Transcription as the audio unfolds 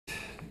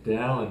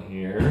Dallin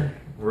here.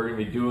 We're going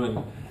to be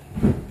doing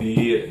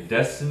the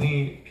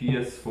Destiny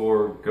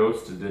PS4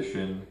 Ghost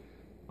Edition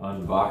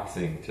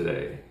unboxing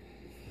today.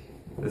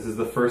 This is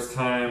the first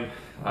time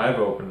I've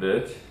opened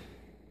it,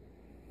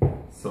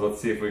 so let's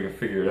see if we can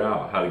figure it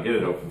out, how to get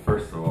it open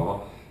first of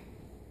all.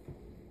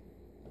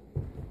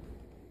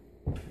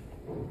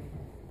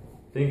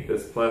 I think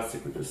this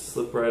plastic would just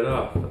slip right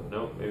off, but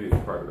nope, maybe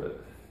it's part of it.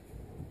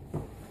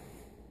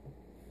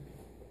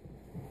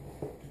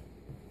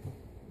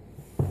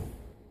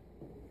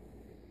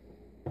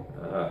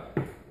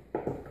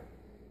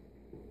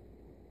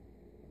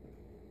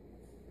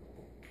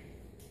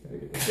 Gotta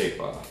get the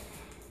tape off.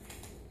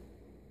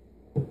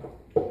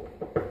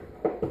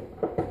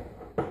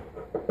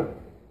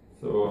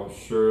 So I'm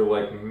sure,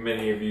 like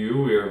many of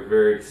you, we are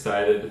very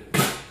excited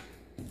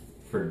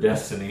for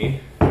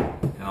Destiny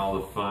and all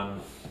the fun,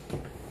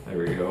 there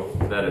we go,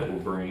 that it will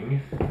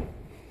bring.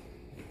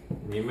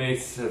 And you may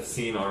have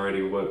seen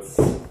already what's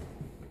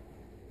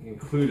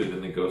included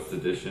in the Ghost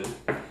Edition,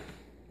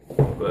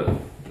 but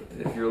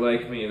if you're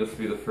like me, this will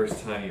be the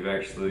first time you've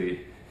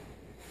actually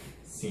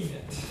seen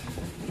it.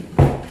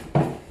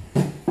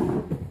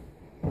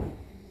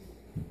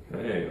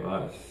 Okay,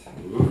 lots.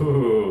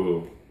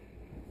 Ooh,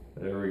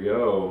 there we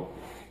go.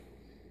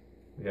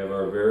 We have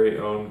our very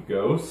own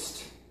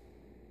Ghost.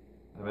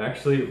 I'm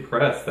actually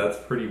impressed. That's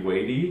pretty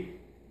weighty.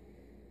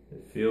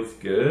 It feels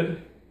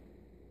good.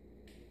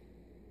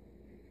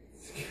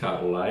 It's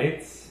got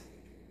lights.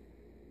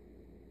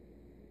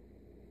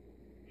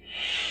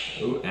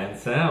 Ooh, and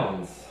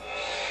sounds.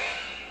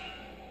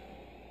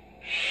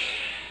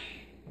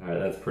 Alright,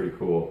 that's pretty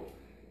cool.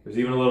 There's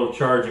even a little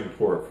charging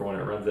port for when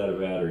it runs out of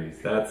batteries.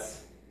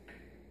 That's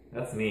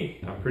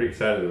neat. I'm pretty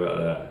excited about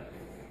that.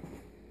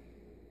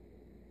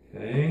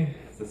 Okay,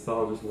 is this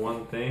all just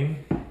one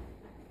thing?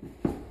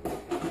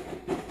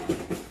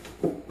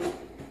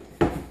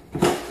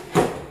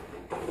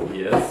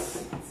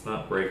 Yes, let's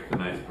not break the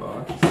nice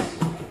box.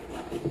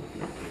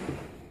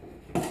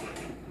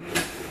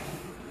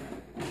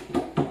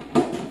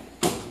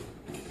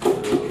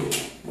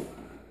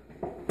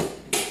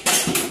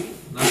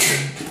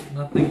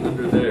 Nothing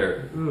under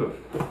there. Ugh.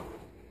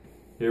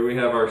 Here we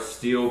have our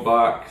steel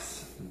box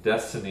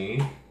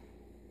Destiny,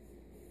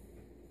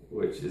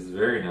 which is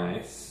very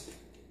nice.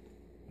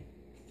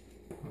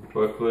 Our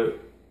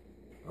booklet,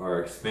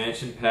 our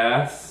expansion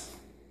pass.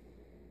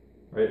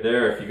 Right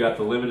there, if you got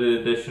the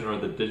limited edition or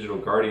the Digital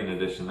Guardian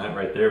edition, that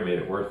right there made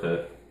it worth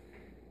it.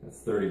 That's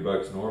 30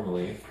 bucks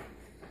normally.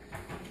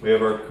 We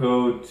have our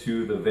code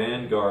to the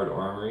Vanguard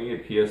Armory, a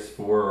PS4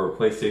 or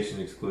PlayStation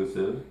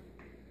exclusive.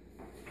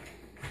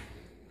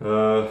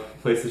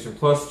 PlayStation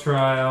Plus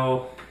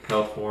trial,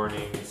 health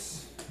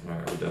warnings.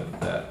 Alright, we're done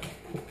with that.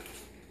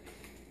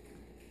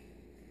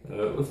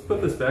 Let's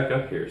put this back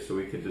up here so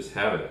we can just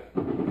have it,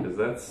 because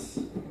that's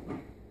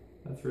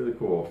really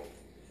cool.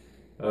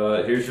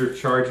 Here's your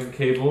charging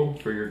cable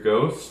for your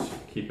Ghost.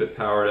 Keep it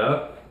powered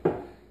up.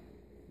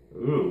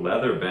 Ooh,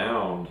 leather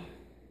bound.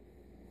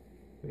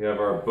 We have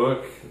our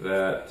book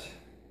that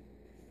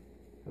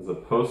has a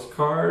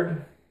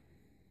postcard.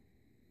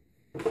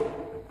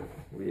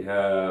 We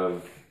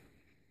have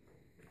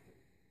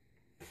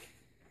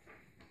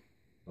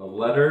a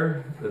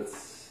letter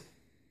that's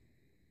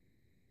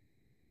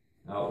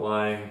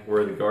outlining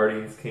where the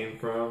Guardians came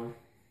from.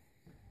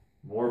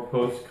 More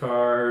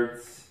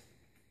postcards.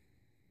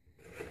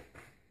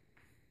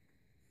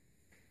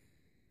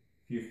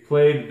 If you've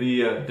played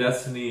the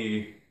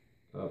Destiny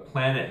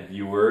Planet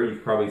Viewer,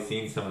 you've probably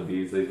seen some of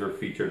these. These are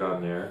featured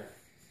on there.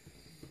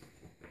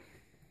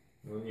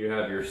 Then you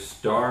have your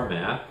star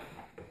map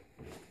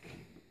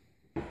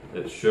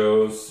that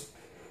shows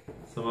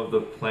some of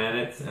the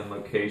planets and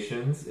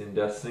locations in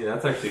Destiny.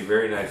 That's actually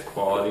very nice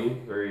quality,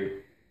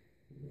 very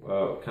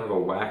kind of a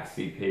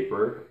waxy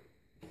paper.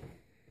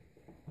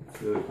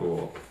 That's really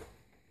cool.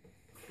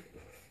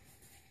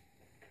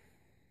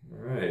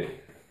 Alright,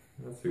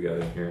 what else we got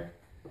in here?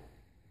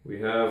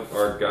 We have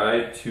our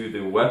guide to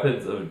the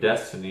weapons of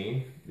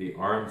Destiny, the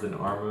arms and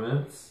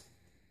armaments.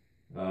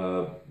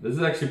 This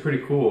is actually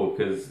pretty cool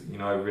because, you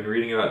know, I've been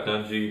reading about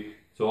Bungie.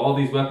 So all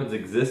these weapons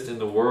exist in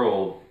the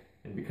world,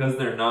 and because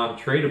they're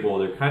non-tradable,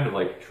 they're kind of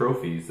like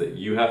trophies that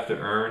you have to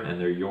earn,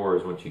 and they're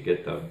yours once you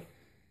get them.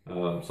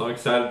 So I'm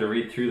excited to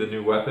read through the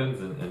new weapons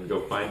and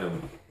go find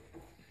them.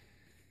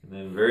 And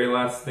then very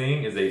last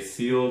thing is a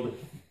sealed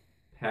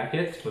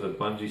packet with a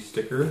Bungie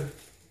sticker,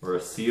 or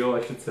a seal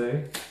I should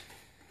say.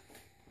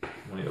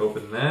 When we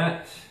open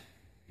that,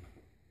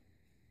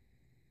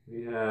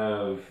 we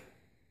have,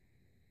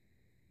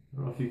 I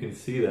don't know if you can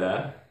see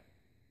that.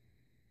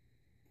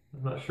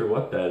 I'm not sure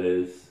what that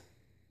is.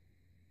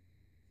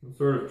 Some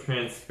sort of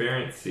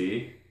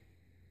transparency,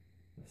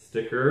 a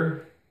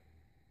sticker,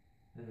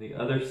 and the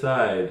other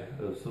side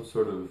of some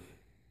sort of,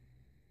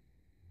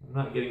 I'm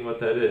not getting what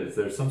that is.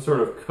 There's some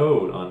sort of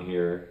code on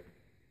here.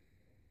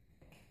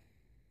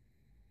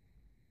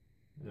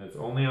 And it's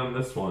only on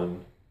this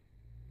one.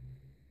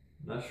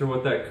 Not sure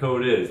what that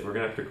code is. We're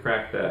gonna have to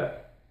crack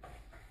that.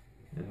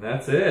 And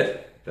that's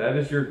it. That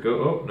is your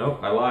go. Oh, nope,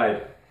 I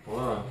lied. Hold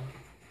on.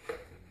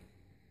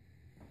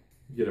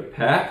 You get a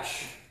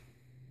patch.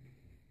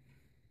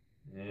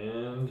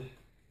 And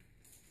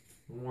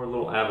one more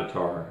little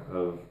avatar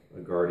of a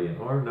Guardian.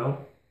 Or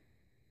no,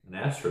 an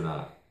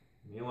astronaut.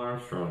 Neil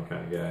Armstrong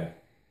kind of guy.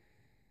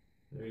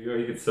 There you go.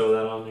 You could sew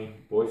that on the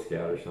Boy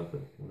Scout or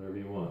something. Whatever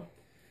you want.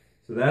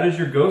 So that is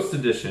your Ghost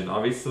Edition.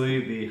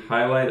 Obviously, the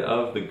highlight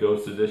of the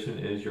Ghost Edition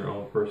is your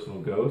own personal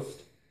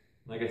ghost.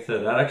 Like I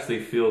said, that actually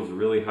feels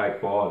really high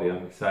quality.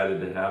 I'm excited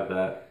to have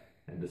that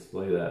and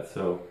display that.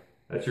 So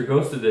that's your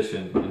Ghost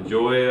Edition.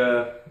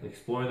 Enjoy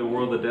exploring the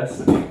world of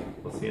Destiny.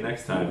 We'll see you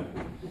next time.